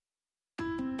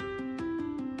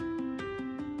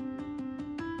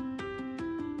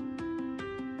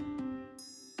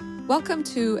Welcome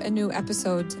to a new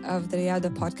episode of the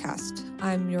Riyada podcast.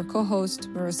 I'm your co-host,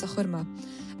 Merissa Khurma.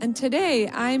 And today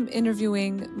I'm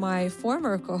interviewing my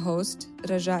former co-host,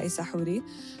 Rajae Sahouri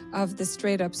of the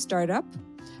Straight Up Startup.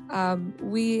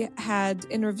 We had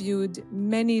interviewed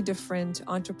many different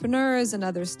entrepreneurs and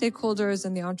other stakeholders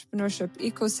in the entrepreneurship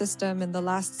ecosystem in the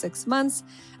last 6 months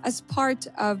as part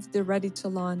of the Ready to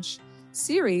Launch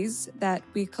series that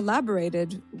we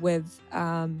collaborated with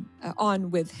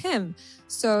with him.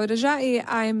 So Rajae,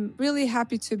 I'm really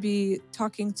happy to be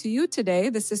talking to you today.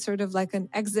 This is sort of like an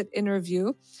exit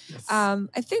interview. Yes.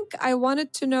 I think I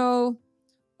wanted to know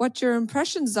what your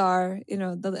impressions are, in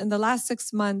the last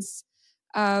 6 months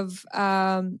of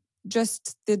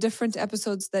just the different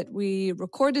episodes that we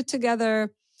recorded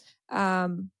together.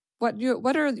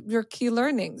 What are your key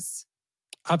learnings?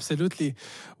 Absolutely.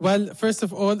 Well, first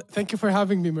of all, thank you for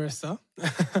having me, Merissa.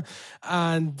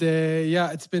 And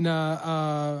it's been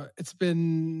a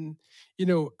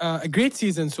great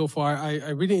season so far. I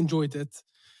really enjoyed it,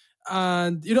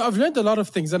 and I've learned a lot of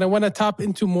things, and I want to tap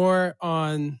into more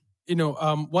on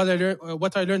what I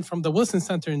learned from the Wilson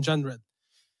Center in general,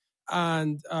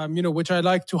 and which I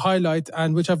like to highlight,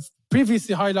 and which I've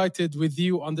previously highlighted with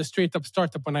you on the Straight Up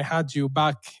Startup when I had you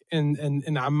back in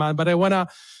Amman. But I want to,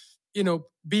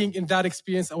 being in that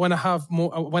experience, I want to have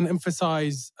more. I want to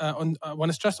emphasize I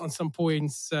want to stress on some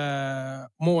points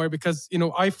more, because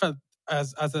I felt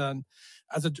as a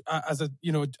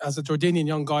Jordanian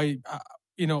young guy,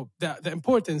 the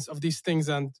importance of these things,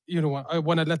 and I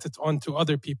want to let it on to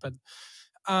other people.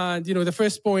 And the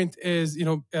first point is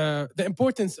the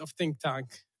importance of think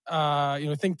tank.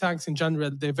 Think tanks in general,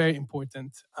 they're very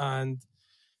important, and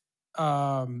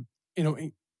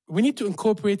we need to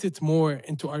incorporate it more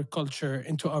into our culture,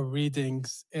 into our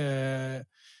readings,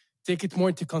 take it more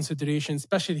into consideration,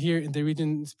 especially here in the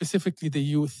region, specifically the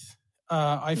youth.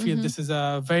 I feel this is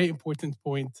a very important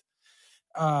point,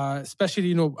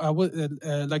 especially,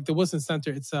 like the Wilson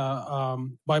Center, it's a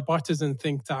bipartisan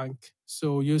think tank.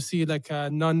 So you see like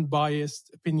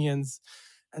non-biased opinions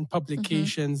and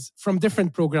publications from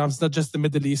different programs, not just the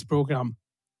Middle East program.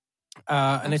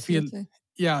 And I feel,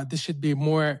 this should be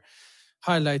more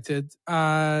highlighted.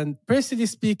 And personally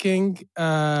speaking,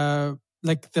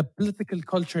 like the political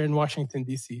culture in Washington,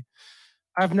 D.C.,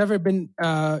 I've never been,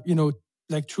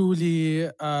 truly,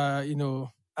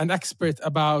 an expert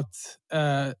about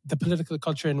the political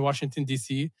culture in Washington,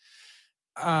 D.C.,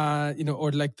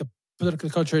 or like the political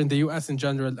culture in the U.S. in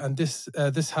general. And this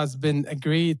has been a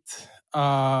great,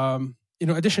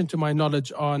 addition to my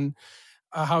knowledge on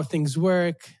how things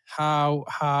work, how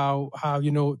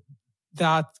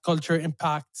that culture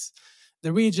impacts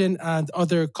the region and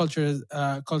other cultures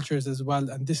as well.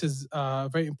 And this is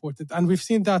very important. And we've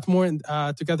seen that more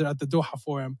together at the Doha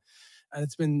Forum. And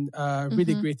it's been a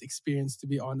really great experience, to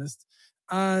be honest.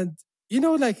 And,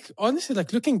 honestly,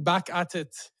 looking back at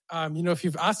it, if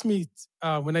you've asked me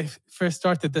when I first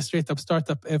started the Straight Up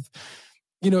Startup, if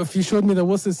you showed me the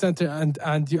Wilson Center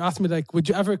and you asked me, would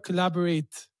you ever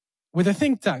collaborate with a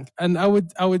think tank? And I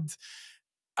would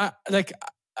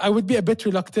be a bit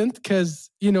reluctant because,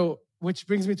 which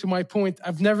brings me to my point.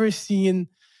 I've never seen,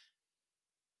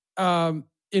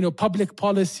 public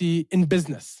policy in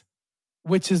business,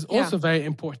 which is also very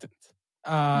important.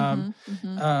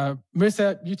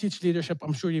 Merissa, you teach leadership.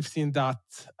 I'm sure you've seen that.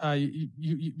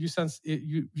 You sense it,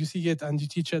 you see it, and you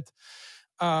teach it.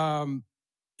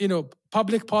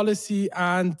 Public policy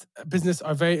and business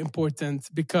are very important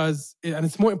and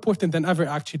it's more important than ever,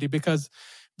 actually, because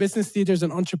business leaders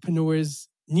and entrepreneurs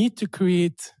need to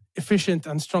create efficient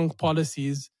and strong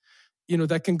policies,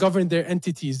 that can govern their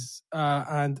entities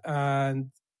and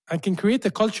can create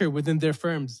a culture within their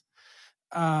firms.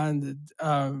 And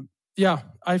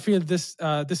I feel this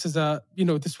is I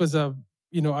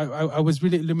was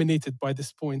really illuminated by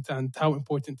this point and how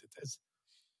important it is.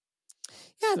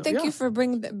 Yeah, thank you for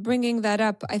bringing that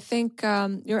up. I think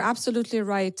you're absolutely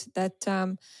right that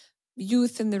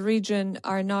youth in the region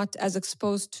are not as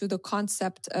exposed to the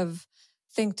concept of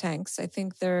think tanks. I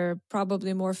think they're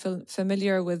probably more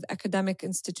familiar with academic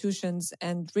institutions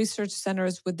and research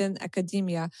centers within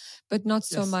academia, but not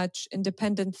so much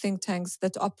independent think tanks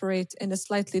that operate in a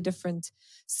slightly different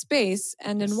space.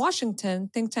 And in Washington,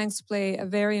 think tanks play a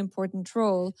very important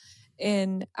role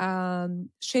in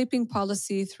shaping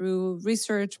policy through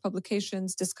research,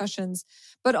 publications, discussions,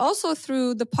 but also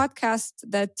through the podcast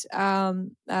that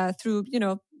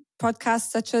podcasts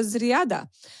such as Riyada,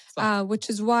 which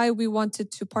is why we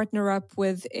wanted to partner up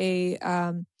with a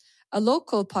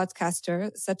local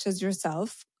podcaster such as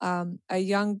yourself, a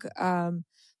young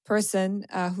person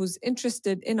who's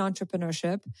interested in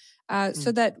entrepreneurship,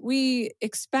 so that we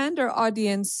expand our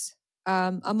audience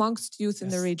amongst youth in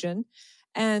the region,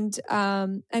 and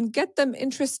get them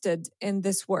interested in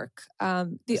this work.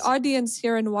 The audience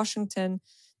here in Washington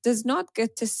does not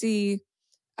get to see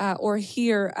or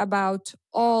hear about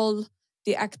all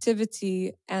the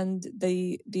activity and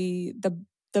the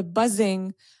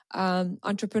buzzing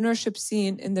entrepreneurship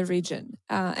scene in the region.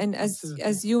 And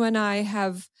as you and I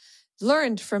have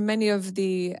learned from many of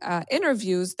the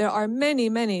interviews, there are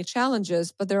many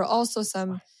challenges, but there are also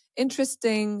some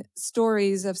interesting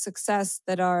stories of success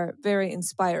that are very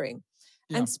inspiring.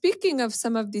 Yeah. And speaking of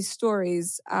some of these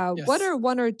stories, what are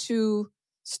one or two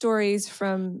stories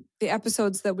from the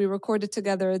episodes that we recorded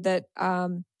together that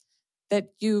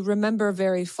that you remember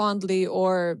very fondly,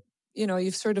 or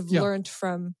you've sort of learned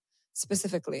from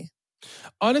specifically?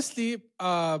 Honestly,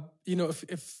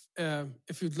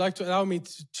 if you'd like to allow me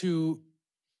to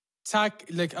I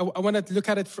want to look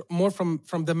at it more from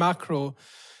the macro,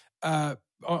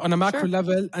 on a macro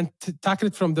level, and to tackle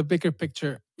it from the bigger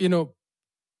picture.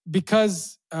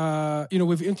 Because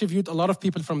we've interviewed a lot of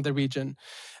people from the region,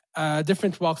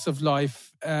 different walks of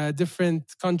life,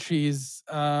 different countries,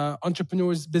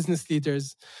 entrepreneurs, business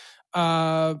leaders.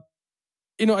 I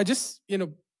just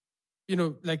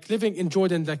like living in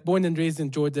Jordan, like born and raised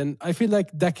in Jordan, I feel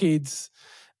like decades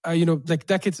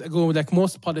ago, like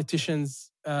most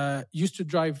politicians used to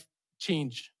drive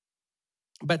change.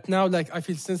 But now, like I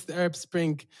feel since the Arab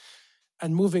Spring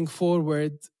and moving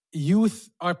forward, youth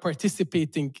are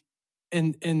participating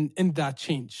in that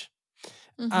change.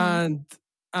 Mm-hmm.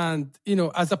 And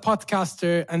as a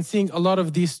podcaster and seeing a lot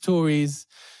of these stories,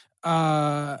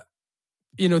 they're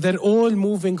all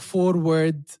moving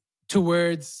forward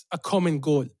towards a common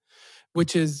goal,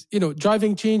 which is,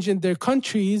 driving change in their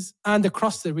countries and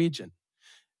across the region.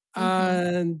 Mm-hmm.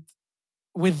 And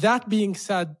with that being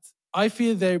said, I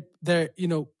feel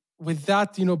with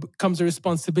that, comes a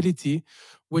responsibility,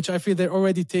 which I feel they're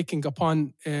already taking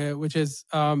upon, which is,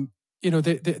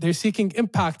 they're seeking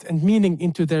impact and meaning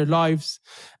into their lives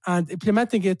and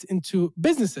implementing it into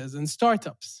businesses and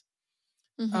startups.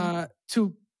 Mm-hmm.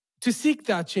 To seek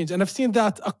that change. And I've seen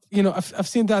that, I've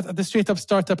seen that at the Straight Up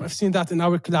Startup. I've seen that in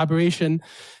our collaboration.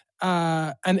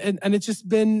 And it's just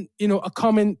been, a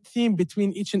common theme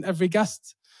between each and every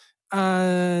guest.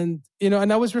 And,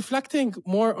 and I was reflecting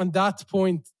more on that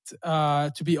point,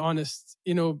 to be honest,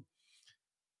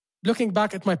 looking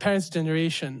back at my parents'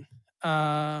 generation,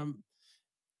 a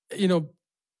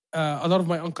lot of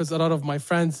my uncles, a lot of my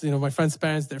friends, my friends'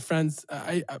 parents, their friends,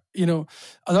 a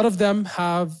lot of them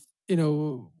have,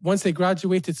 once they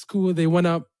graduated school, they want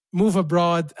to move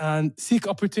abroad and seek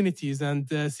opportunities and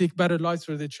seek better lives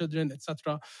for their children,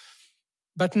 etc.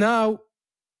 But now,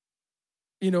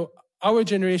 our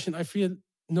generation, I feel,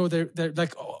 they're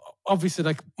like, obviously,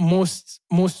 like most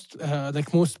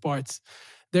parts,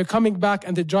 they're coming back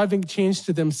and they're driving change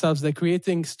to themselves. They're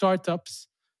creating startups,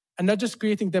 and not just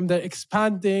creating them, they're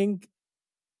expanding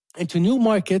into new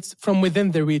markets from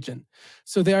within the region.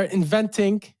 So they are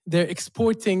inventing, they're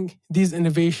exporting these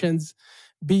innovations,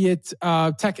 be it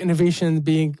tech innovation,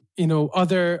 being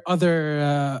other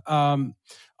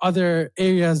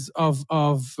areas of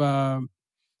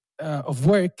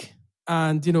work.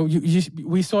 And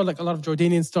we saw like a lot of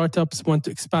Jordanian startups want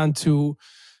to expand to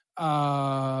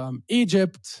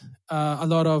Egypt, a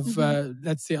lot of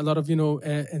let's say a lot of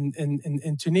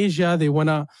in Tunisia, they want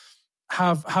to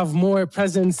have more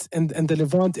presence in the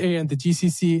Levant area and the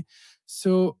GCC.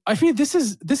 So I feel this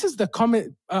is the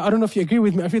common. I don't know if you agree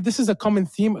with me. I feel this is a common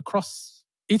theme across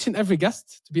each and every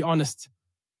guest, to be honest.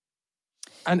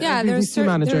 And yeah, every VC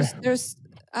manager.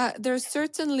 There's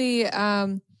certainly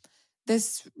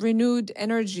this renewed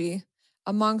energy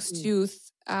amongst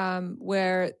youth,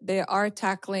 where they are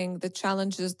tackling the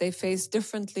challenges they face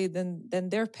differently than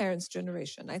their parents'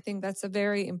 generation. I think that's a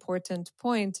very important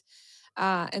point,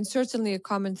 and certainly a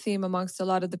common theme amongst a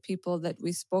lot of the people that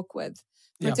we spoke with,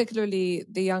 particularly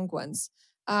the young ones.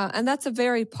 And that's a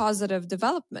very positive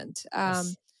development.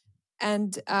 Yes.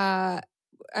 And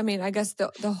I mean, I guess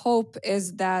the hope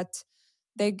is that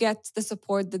they get the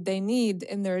support that they need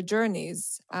in their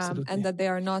journeys, and that they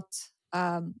are not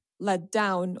let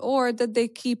down, or that they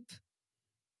keep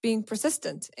being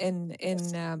persistent in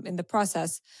the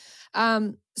process.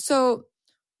 So,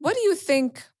 what do you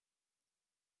think?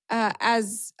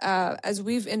 As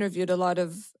we've interviewed a lot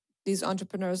of these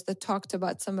entrepreneurs that talked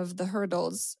about some of the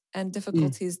hurdles and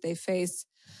difficulties they face,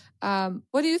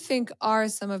 what do you think are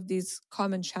some of these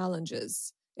common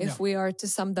challenges, if we are to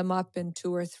sum them up in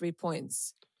 2 or 3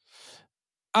 points?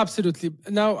 Absolutely.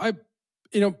 Now,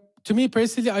 to me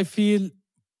personally, I feel,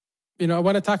 I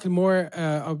want to tackle more,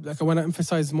 I want to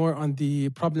emphasize more on the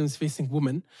problems facing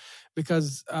women,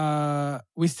 because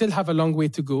we still have a long way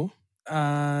to go.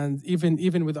 And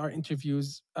even with our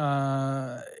interviews,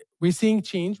 we're seeing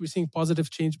change, we're seeing positive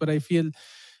change, but I feel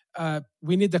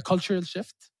we need a cultural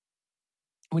shift.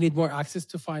 We need more access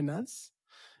to finance.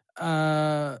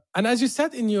 And as you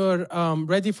said in your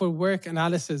ready for work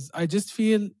analysis, I just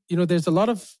feel, there's a lot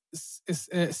of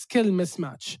skill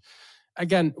mismatch.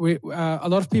 Again, a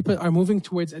lot of people are moving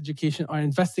towards education, are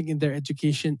investing in their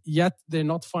education, yet they're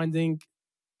not finding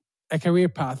a career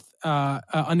path.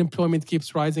 Unemployment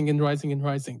keeps rising and rising and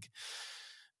rising.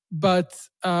 But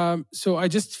so I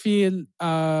just feel,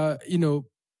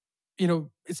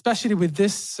 especially with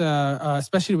this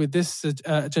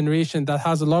generation that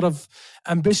has a lot of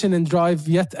ambition and drive,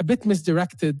 yet a bit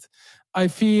misdirected. I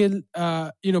feel,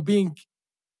 being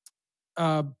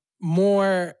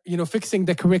more, fixing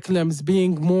the curriculums,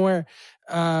 being more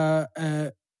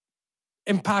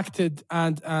impacted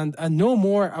and know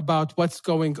more about what's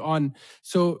going on.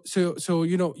 So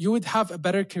you would have a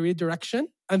better career direction,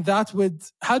 and that would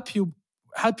help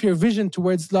your vision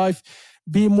towards life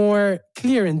be more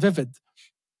clear and vivid.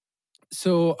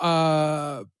 So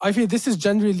I feel this is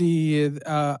generally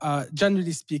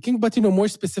speaking, but more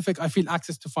specific, I feel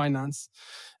access to finance.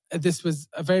 This was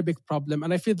a very big problem,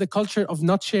 and I feel the culture of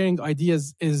not sharing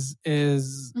ideas is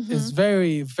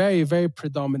very, very, very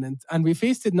predominant. And we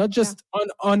faced it not just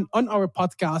on our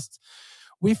podcast.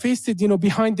 We faced it,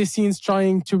 behind the scenes,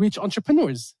 trying to reach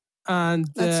entrepreneurs, and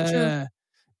that's true.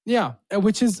 Yeah,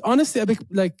 which is honestly a big,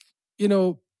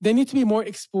 they need to be more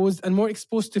exposed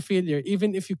to failure.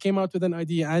 Even if you came out with an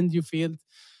idea and you failed,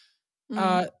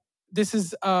 this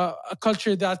is a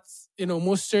culture that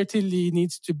most certainly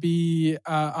needs to be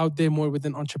out there more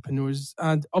within entrepreneurs,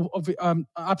 and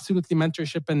absolutely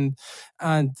mentorship and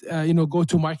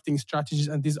go-to marketing strategies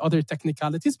and these other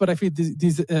technicalities. But I feel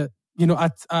these at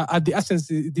the essence,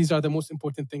 these are the most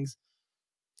important things.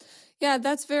 Yeah,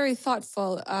 that's very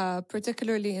thoughtful,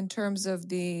 particularly in terms of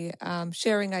the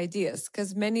sharing ideas,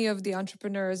 because many of the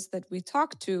entrepreneurs that we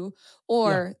talk to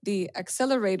or the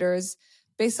accelerators,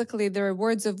 basically their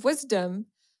words of wisdom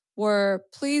were,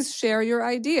 please share your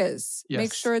ideas. Yes.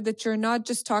 Make sure that you're not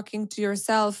just talking to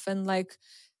yourself and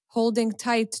holding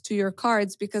tight to your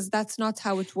cards, because that's not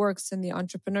how it works in the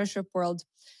entrepreneurship world.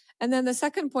 And then the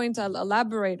second point I'll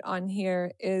elaborate on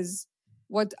here is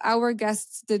what our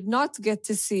guests did not get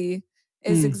to see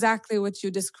is exactly what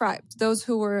you described. Those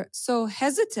who were so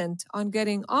hesitant on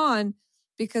getting on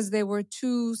because they were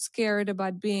too scared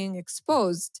about being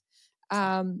exposed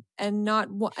and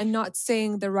not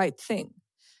saying the right thing.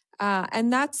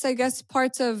 And that's, I guess,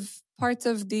 part of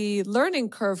the learning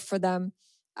curve for them.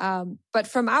 But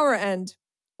from our end,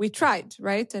 we tried,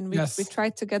 right? And we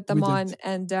tried to get them on,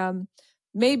 and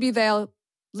maybe they'll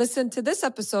listen to this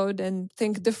episode and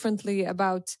think differently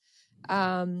about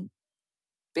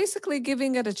basically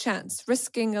giving it a chance,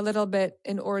 risking a little bit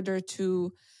in order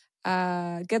to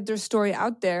get their story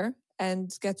out there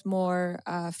and get more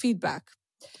feedback.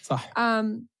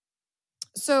 I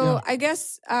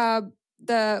guess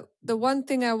the one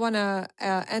thing I want to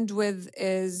end with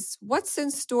is what's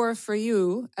in store for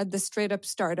you at the Straight Up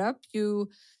Startup. You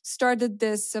started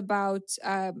this about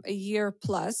a year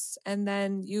plus, and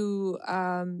then you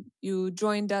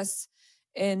joined us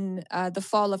in the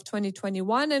fall of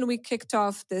 2021, and we kicked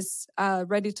off this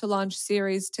Ready to Launch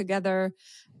series together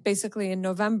basically in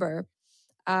November.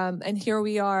 And here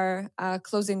we are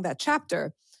closing that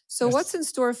chapter. So what's in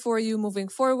store for you moving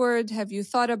forward? Have you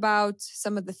thought about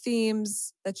some of the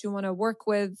themes that you want to work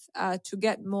with to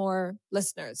get more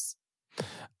listeners?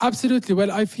 Absolutely.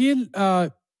 Well, I feel,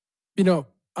 I'm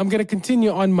going to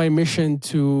continue on my mission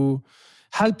to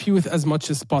help youth as much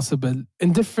as possible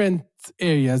in different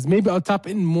areas. Maybe I'll tap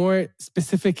in more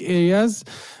specific areas,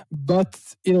 but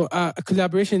a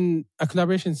collaboration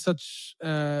such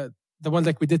the one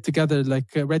like we did together,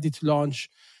 Ready to Launch.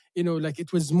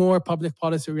 It was more public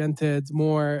policy oriented,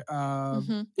 more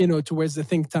towards the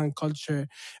think tank culture.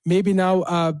 Maybe now,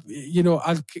 I'll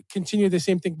continue the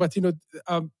same thing, but the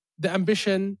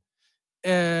ambition.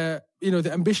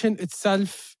 The ambition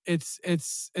itself, it's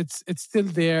still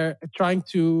there, trying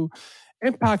to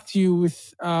impact you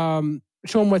with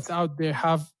show them what's out there,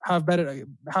 have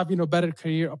better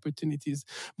career opportunities.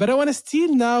 But I want to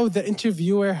steal now the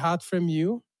interviewer hat from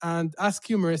you and ask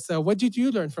you, Merissa, what did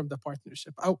you learn from the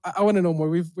partnership? I want to know more.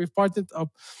 We've partnered up.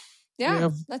 Yeah,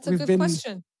 that's a good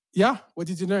question. Yeah, what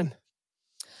did you learn?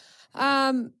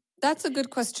 That's a good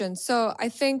question. So I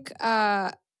think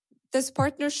this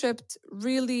partnership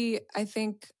really, I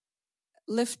think,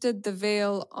 lifted the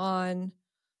veil on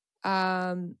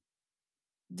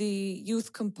the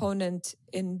youth component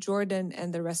in Jordan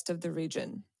and the rest of the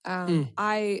region. I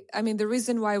mean, the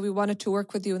reason why we wanted to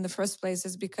work with you in the first place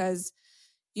is because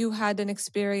you had an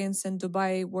experience in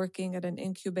Dubai working at an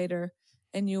incubator,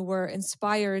 and you were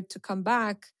inspired to come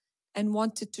back and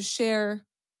wanted to share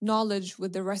knowledge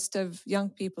with the rest of young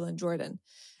people in Jordan.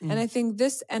 And I think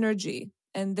this energy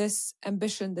and this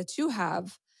ambition that you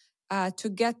have to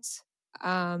get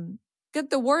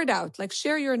the word out, like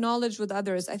share your knowledge with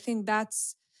others, I think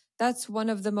that's one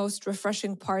of the most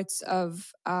refreshing parts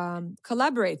of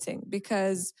collaborating,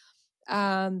 because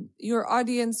your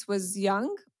audience was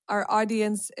young. Our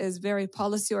audience is very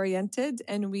policy oriented,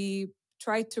 and we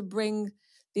try to bring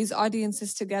these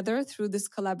audiences together through this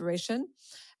collaboration.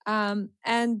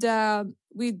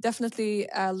 We definitely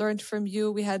learned from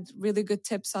you. We had really good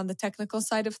tips on the technical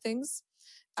side of things.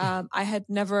 I had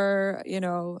never,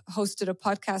 hosted a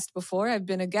podcast before. I've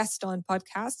been a guest on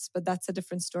podcasts, but that's a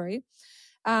different story.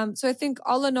 So I think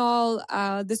all in all,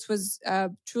 this was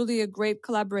truly a great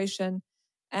collaboration,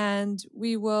 and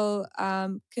we will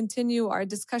continue our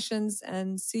discussions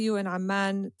and see you in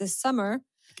Amman this summer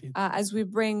as we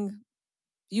bring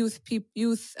youth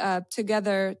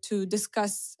together to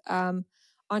discuss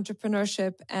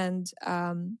entrepreneurship and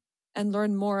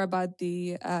learn more about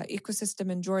the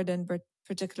ecosystem in Jordan, but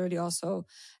particularly also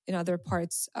in other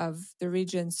parts of the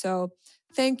region. So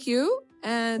thank you,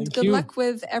 and good luck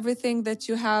with everything that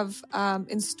you have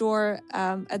in store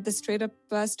at the Straight Up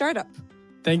Startup.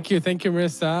 Thank you,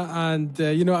 Merissa. And,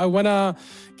 I want to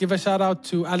give a shout out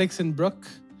to Alex and Brooke,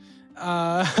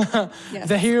 yes.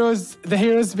 the heroes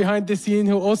behind the scene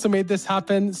who also made this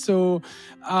happen. So,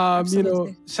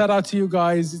 shout out to you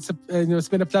guys. It's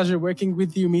been a pleasure working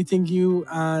with you, meeting you,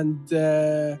 and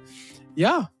to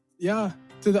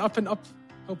the up and up,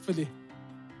 hopefully.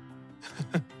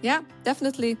 Yeah,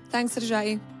 definitely. Thanks,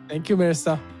 Rajae. Thank you,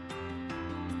 Merissa.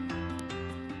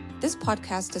 This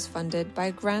podcast is funded by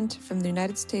a grant from the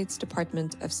United States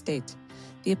Department of State.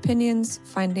 The opinions,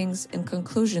 findings, and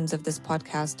conclusions of this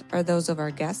podcast are those of our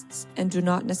guests and do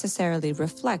not necessarily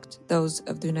reflect those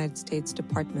of the United States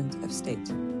Department of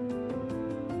State.